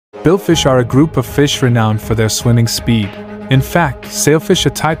Billfish are a group of fish renowned for their swimming speed. In fact, sailfish, a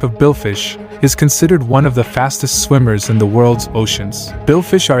type of billfish, is considered one of the fastest swimmers in the world's oceans.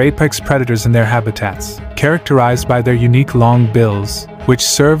 Billfish are apex predators in their habitats, characterized by their unique long bills, which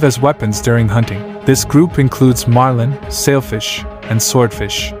serve as weapons during hunting. This group includes marlin, sailfish, and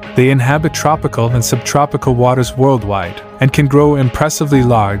swordfish. They inhabit tropical and subtropical waters worldwide, and can grow impressively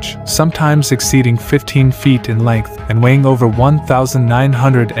large, sometimes exceeding 15 feet in length and weighing over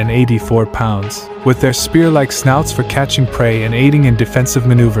 1,984 pounds. With their spear-like snouts for catching prey and aiding in defensive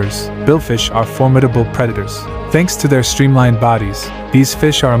maneuvers, billfish are formidable predators. Thanks to their streamlined bodies, these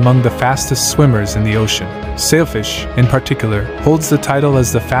fish are among the fastest swimmers in the ocean. Sailfish, in particular, holds the title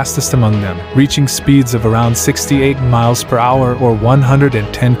as the fastest among them, reaching speeds of around 68 miles per hour or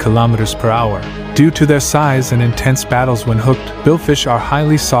 110 kilometers per hour. Due to their size and intense battles when hooked, billfish are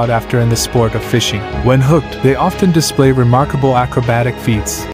highly sought after in the sport of fishing. When hooked, they often display remarkable acrobatic feats,